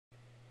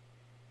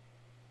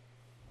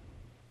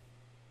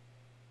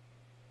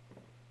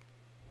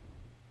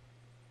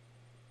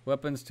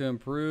Weapons to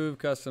improve,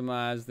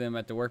 customize them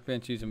at the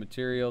workbench using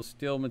materials.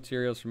 Steal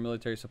materials from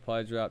military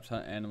supply drops.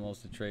 Hunt animals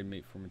to trade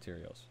meat for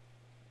materials.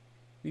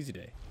 Easy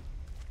day.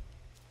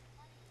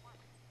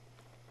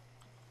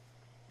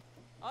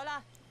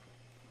 Hola.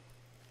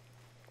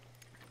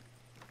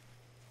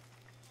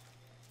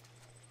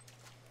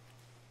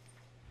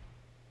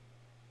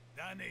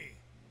 Dani,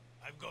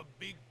 I've got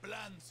big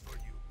plans for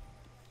you.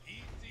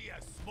 Easy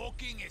as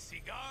smoking a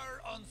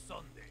cigar on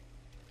Sunday.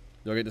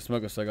 Do I get to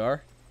smoke a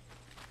cigar?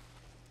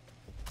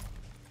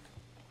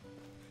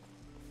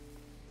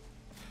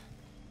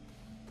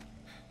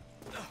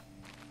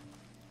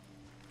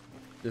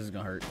 This is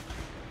gonna hurt.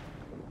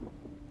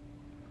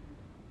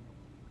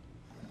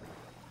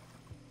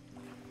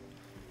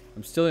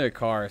 I'm stealing a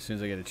car as soon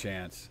as I get a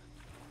chance.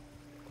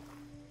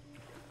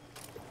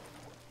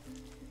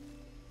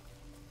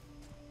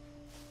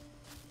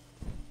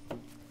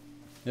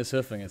 This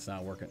hoofing, it's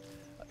not working.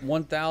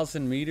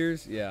 1,000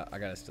 meters? Yeah, I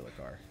gotta steal a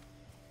car.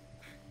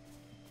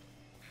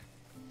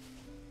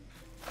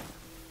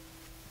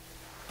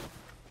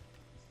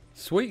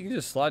 Sweet, you can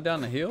just slide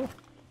down the hill?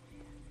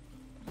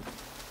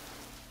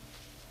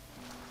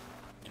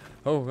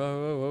 Oh, whoa,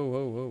 whoa, whoa,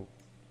 whoa, whoa.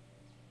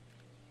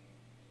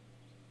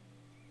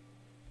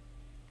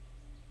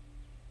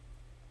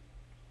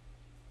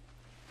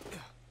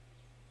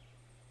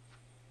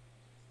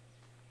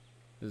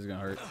 This is gonna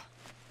hurt.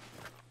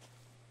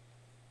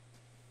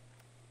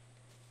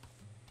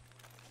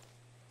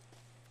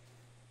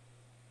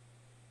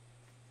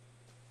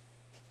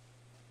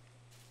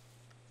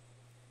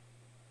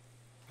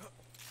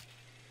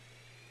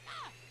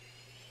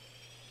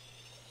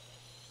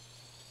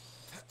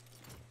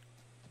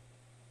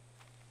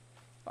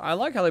 I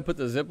like how they put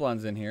the zip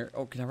lines in here.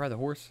 Oh, can I ride the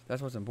horse?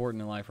 That's what's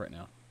important in life right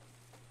now.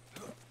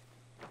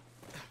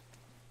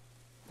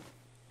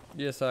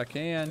 Yes, I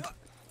can.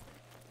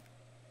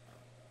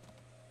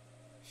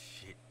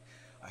 Shit,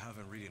 I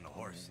haven't ridden a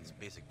horse since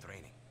basic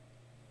training.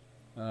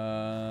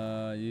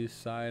 Use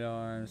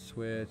sidearm,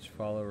 switch,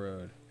 follow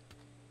road.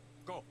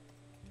 Go.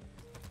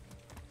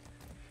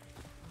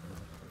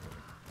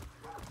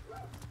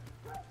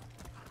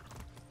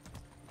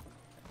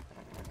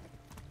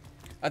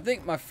 I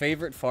think my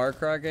favorite Far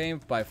Cry game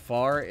by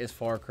far is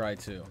Far Cry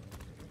 2.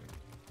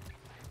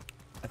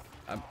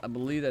 I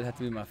believe that'd have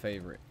to be my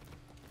favorite.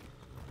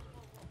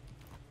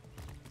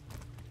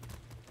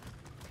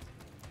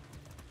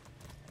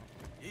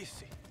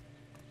 Easy.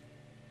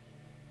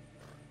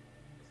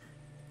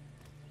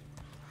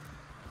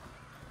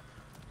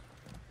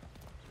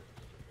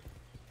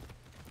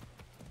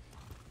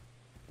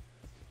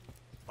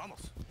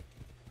 Vamos.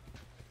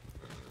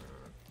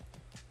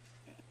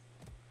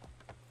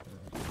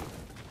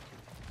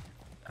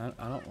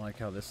 I don't like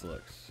how this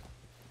looks.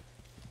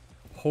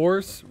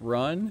 Horse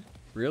run?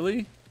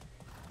 Really?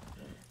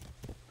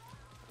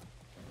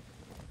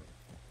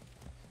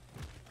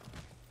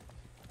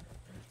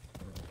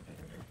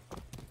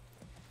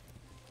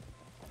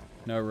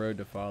 No road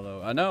to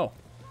follow. I know.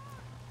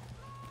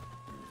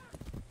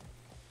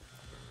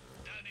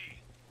 Dani,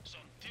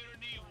 some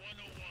tyranny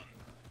 101.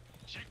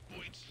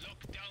 Checkpoints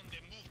lock down the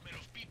movement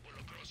of people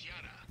across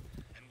Yara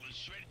and will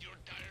shred your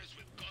tires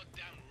with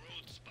goddamn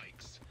road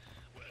spikes.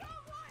 Well,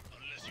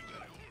 unless you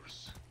got a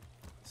horse.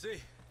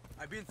 See,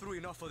 I've been through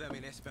enough of them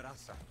in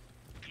Esperanza.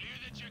 Clear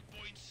the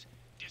checkpoints,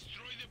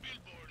 destroy the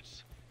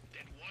billboards,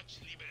 then watch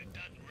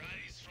Libertad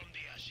rise from the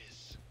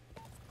ashes.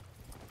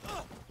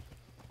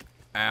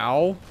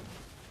 Ow.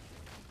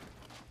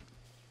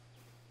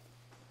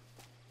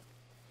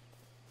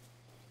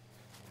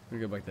 We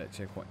go back to that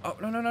checkpoint. Oh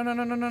no no no no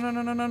no no no no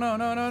no no no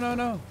no no no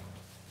no.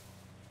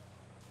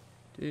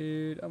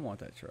 Dude, I want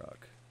that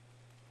truck.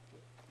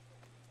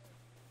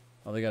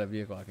 Oh, they got a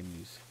vehicle I can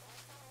use.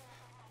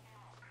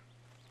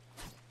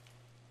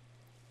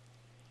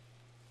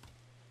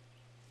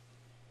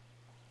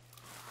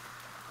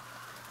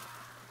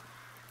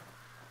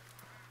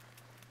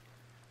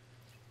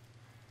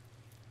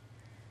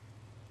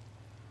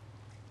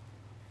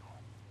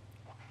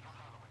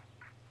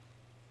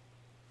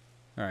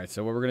 All right,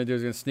 so what we're gonna do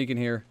is gonna sneak in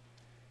here.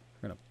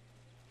 We're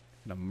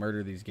gonna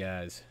murder these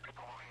guys.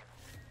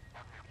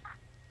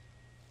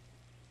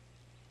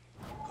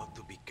 Got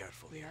to be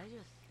careful here.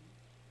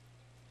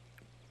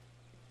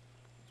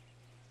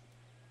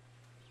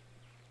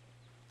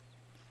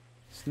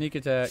 Sneak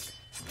attack.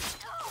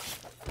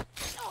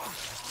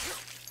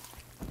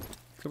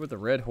 What's up with the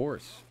red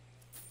horse?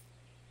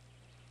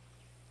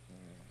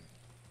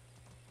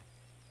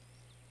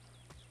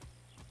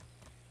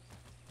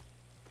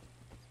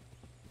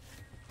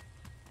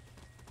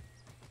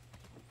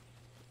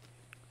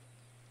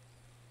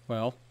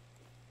 Well,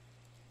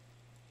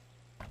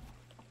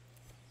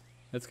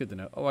 that's good to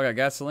know. Oh, I got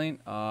gasoline.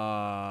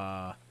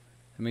 That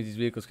means these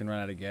vehicles can run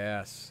out of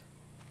gas.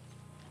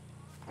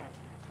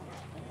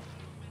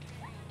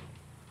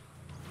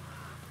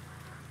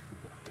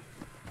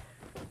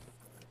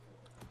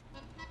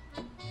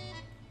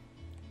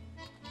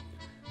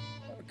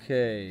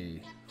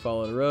 Okay,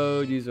 follow the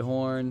road, use the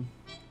horn.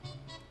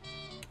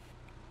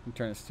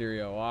 Turn the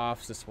stereo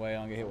off this way. I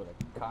don't get hit with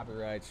a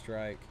copyright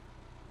strike.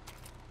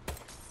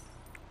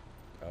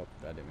 Oh,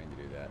 I didn't mean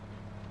to do that.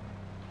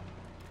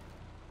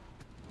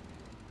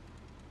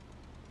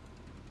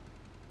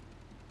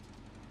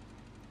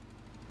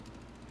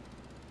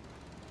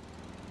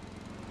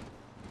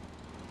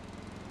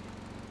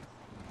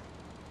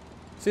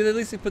 See, at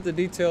least they put the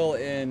detail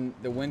in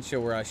the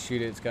windshield where I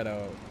shoot it. It's got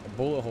a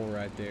bullet hole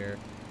right there.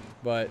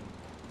 But...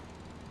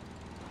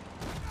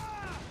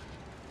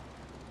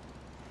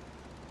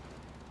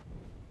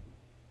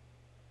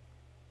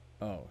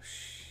 oh,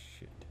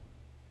 shit.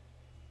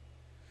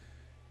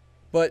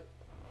 But,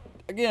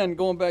 again,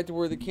 going back to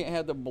where they can't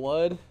have the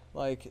blood,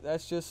 like,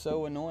 that's just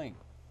so annoying.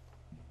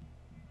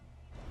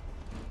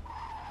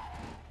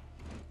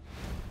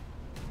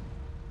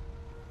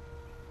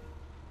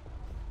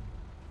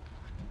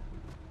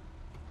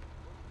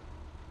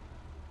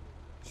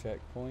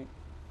 Checkpoint.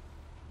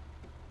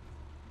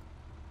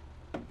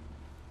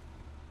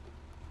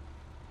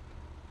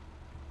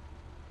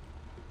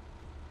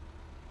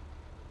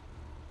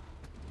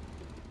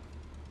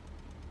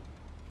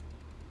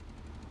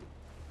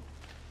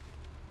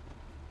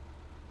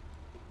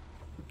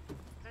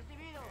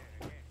 Recibido.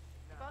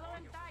 Todo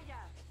en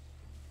talla.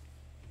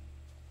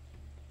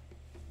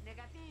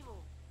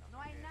 Negativo. No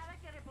hay nada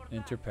que reportar.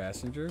 Enter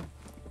passenger.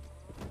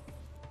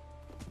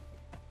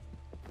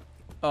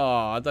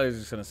 Oh, I thought he was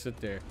just gonna sit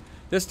there.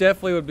 This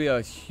definitely would be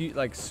a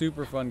like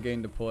super fun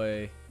game to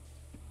play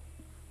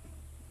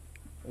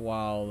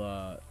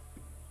while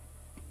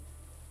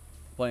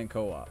playing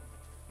co-op.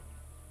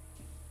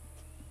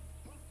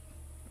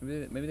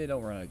 Maybe they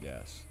don't run out of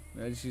gas.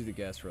 Maybe I just use the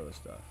gas for other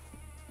stuff.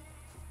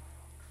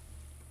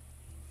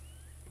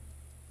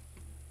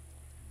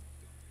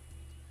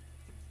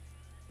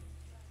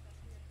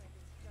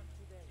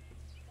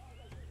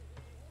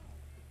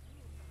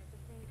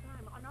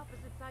 On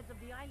opposite sides of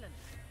the island.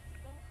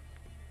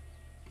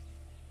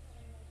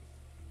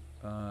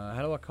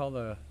 How do I call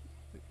the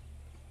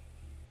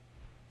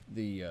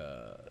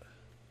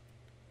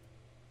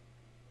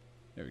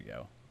there we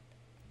go.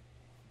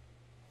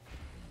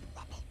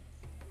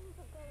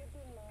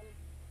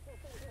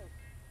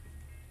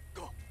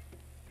 Go.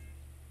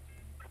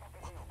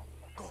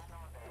 Go.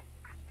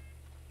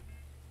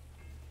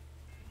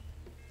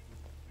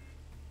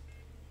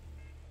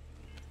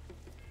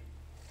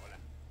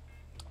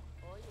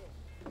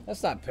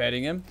 That's not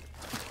petting him.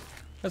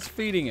 That's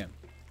feeding him.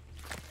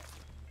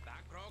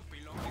 That croc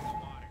belongs in the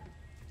water.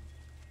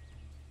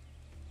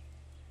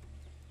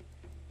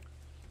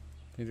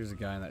 I think there's a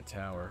guy in that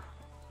tower.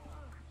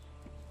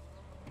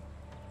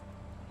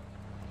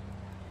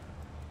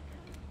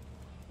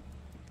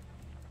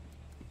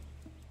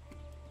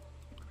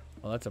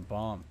 Oh, that's a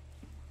bomb.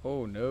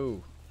 Oh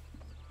no.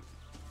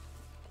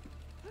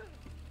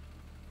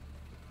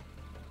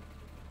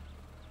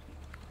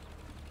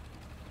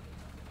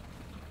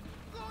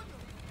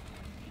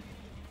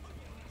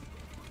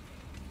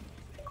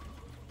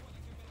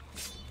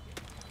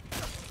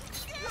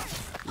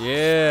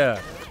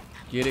 Yeah.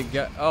 Get it,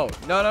 oh,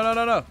 no, no, no,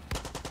 no, no.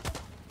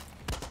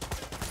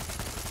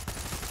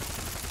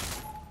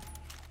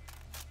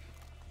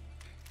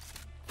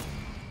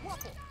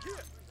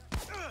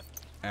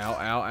 Ow,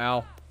 ow,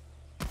 ow.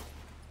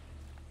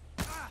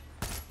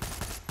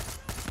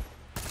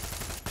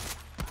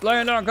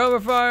 Land on cover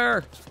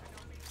fire.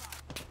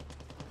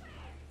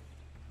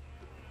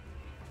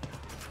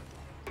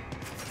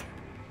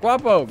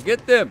 Guapo,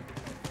 get them.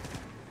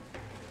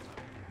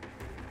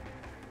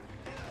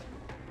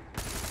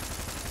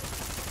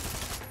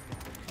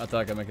 I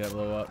thought I could make that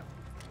blow up.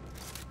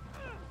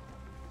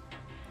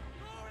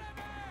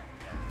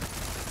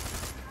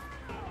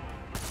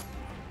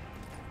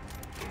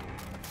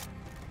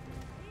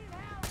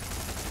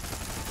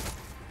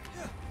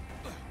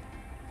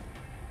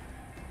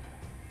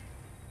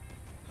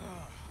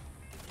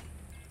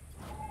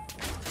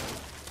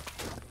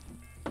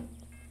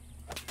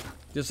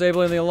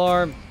 Disabling the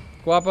alarm.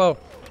 Guapo.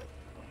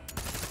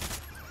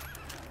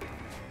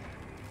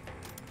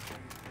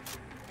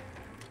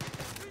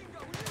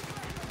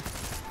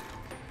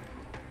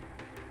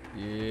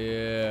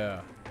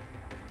 Yeah.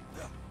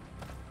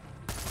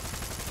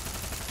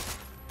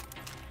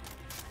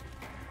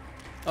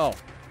 Oh.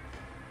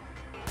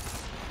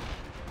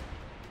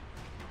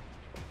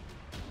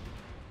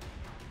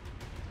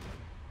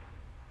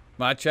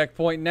 My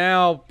checkpoint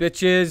now,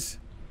 bitches.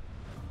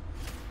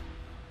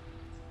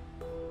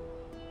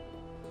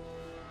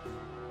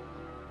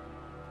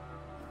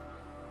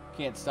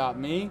 Can't stop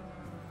me.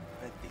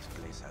 Bet this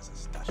place has a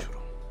statue.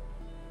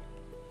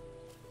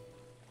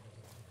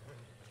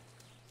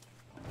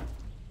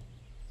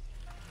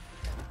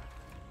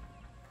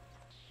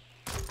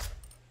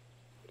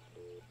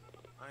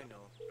 I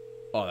know.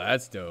 Oh,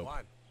 that's dope.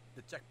 One,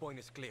 the checkpoint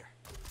is clear.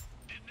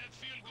 Didn't that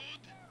feel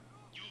good?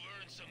 You've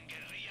earned some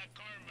guerilla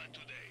karma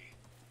today.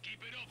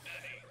 Keep it up,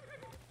 Danny.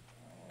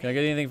 Can I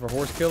get anything for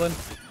horse killing?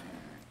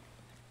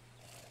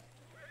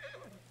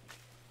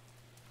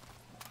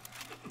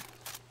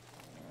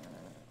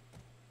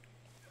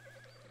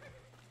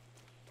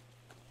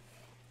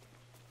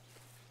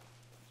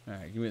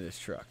 Alright, give me this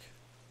truck.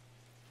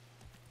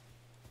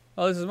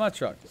 Oh, this is my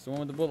truck. It's the one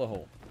with the bullet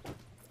hole.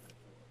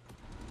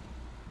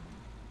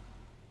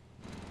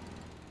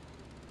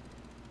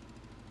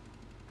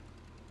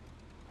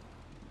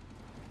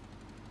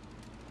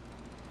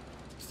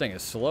 thing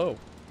is slow.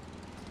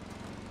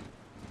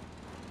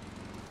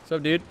 What's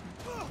up, dude?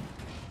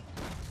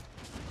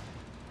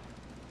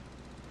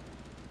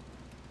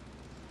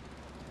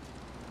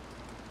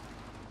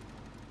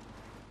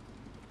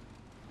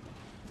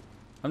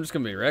 I'm just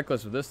gonna be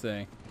reckless with this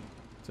thing.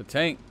 It's a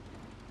tank.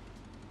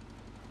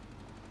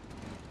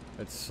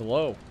 It's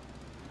slow.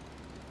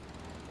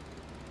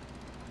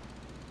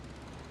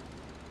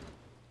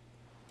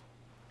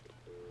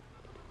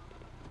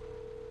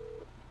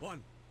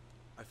 One.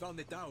 I found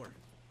the tower.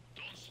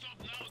 Don't stop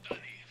now,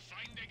 Danny.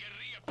 Find the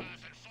guerrilla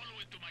path and follow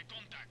it to my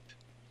contact.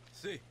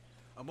 See,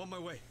 I'm on my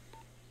way.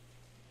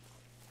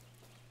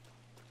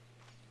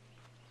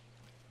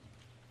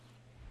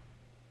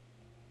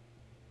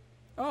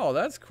 Oh,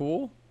 that's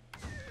cool.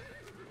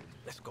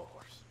 Let's go,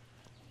 horse.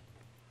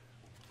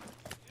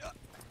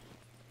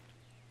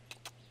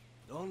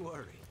 Don't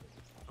worry.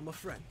 I'm a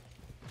friend.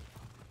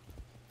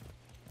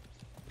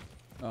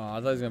 Oh, I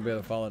thought he was gonna be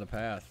able to follow the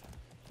path.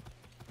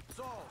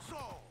 So.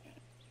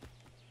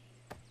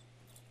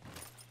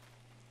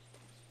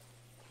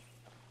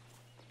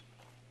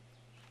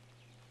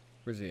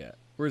 Where's he at?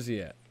 Where's he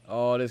at?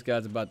 Oh, this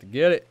guy's about to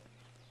get it.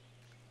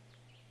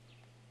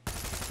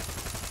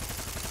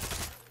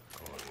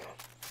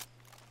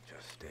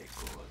 Just stay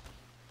cool.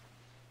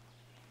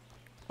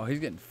 Oh, he's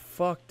getting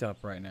fucked up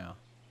right now.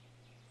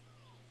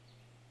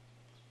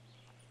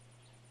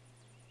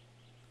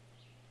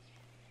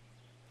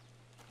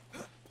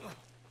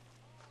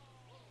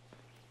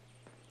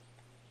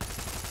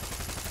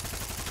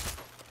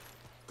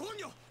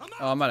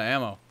 Oh, I'm out of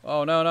ammo.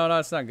 Oh, no,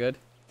 that's not good.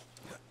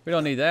 We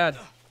don't need that.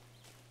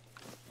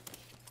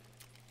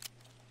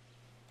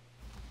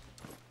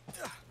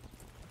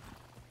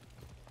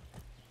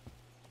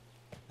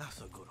 That's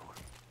a good one.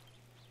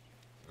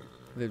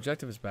 The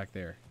objective is back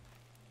there.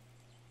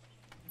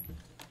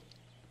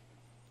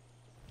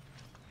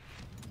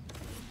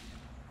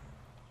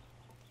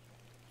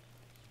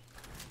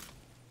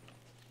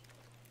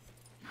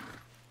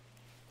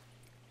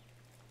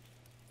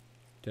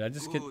 Did I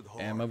just get Good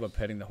ammo by horse.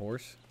 petting the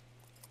horse?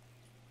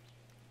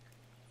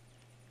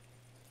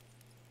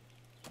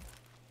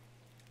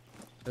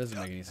 That doesn't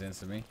make any sense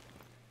to me.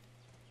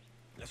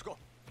 Let's go.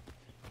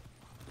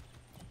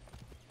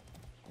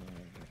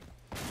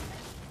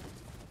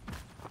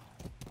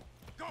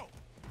 Go.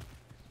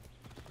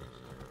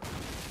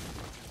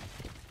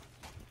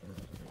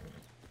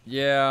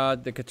 Yeah,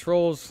 the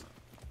controls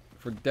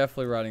for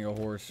definitely riding a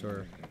horse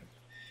are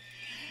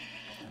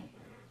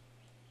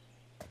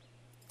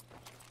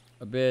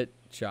a bit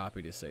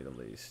choppy, to say the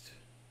least.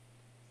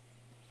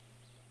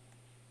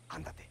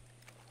 Andate.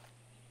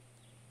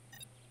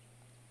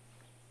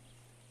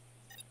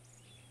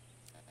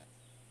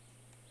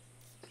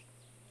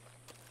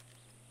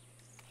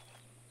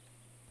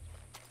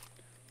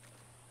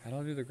 How do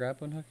I do the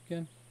grappling hook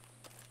again?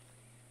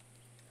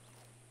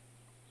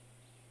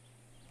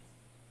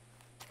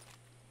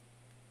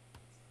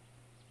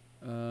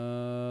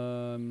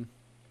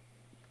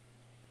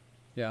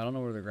 Yeah, I don't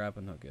know where the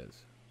grappling hook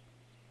is.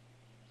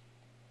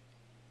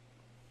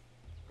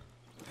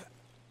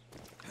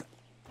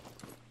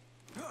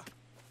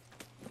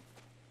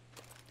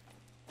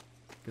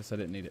 Guess I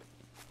didn't need it.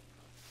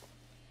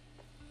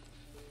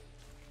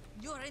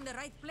 You're in the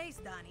right place,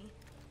 Dani.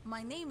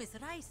 My name is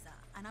Raisa,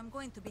 and I'm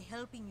going to be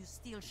helping you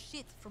steal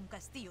shit from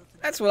Castillo today.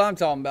 That's what I'm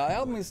talking about.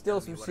 Help me steal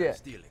Tell some me what I'm shit.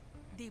 stealing.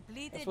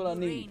 Depleted That's what I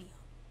need. uranium.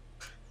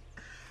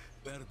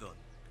 Perdon.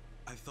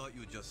 I thought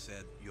you just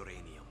said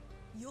uranium.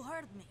 You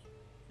heard me.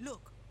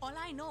 Look, all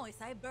I know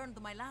is I burned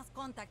my last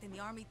contact in the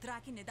army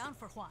tracking it down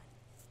for Juan.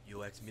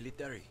 You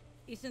ex-military.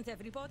 Isn't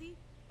everybody?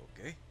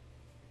 Okay.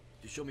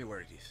 You show me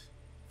where it is.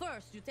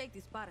 First, you take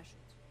this parachute.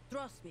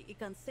 Trust me, it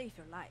can save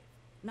your life.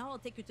 Now I'll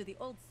take you to the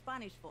old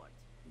Spanish fort.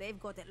 They've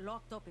got it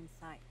locked up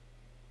inside.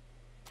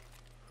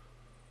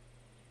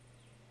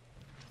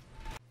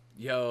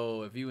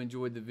 Yo, if you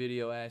enjoyed the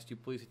video, I asked you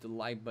please hit the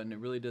like button. It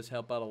really does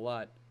help out a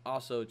lot.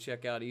 Also,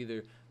 check out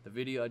either the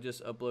video I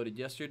just uploaded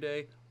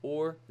yesterday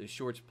or the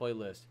shorts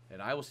playlist.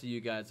 And I will see you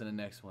guys in the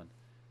next one.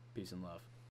 Peace and love.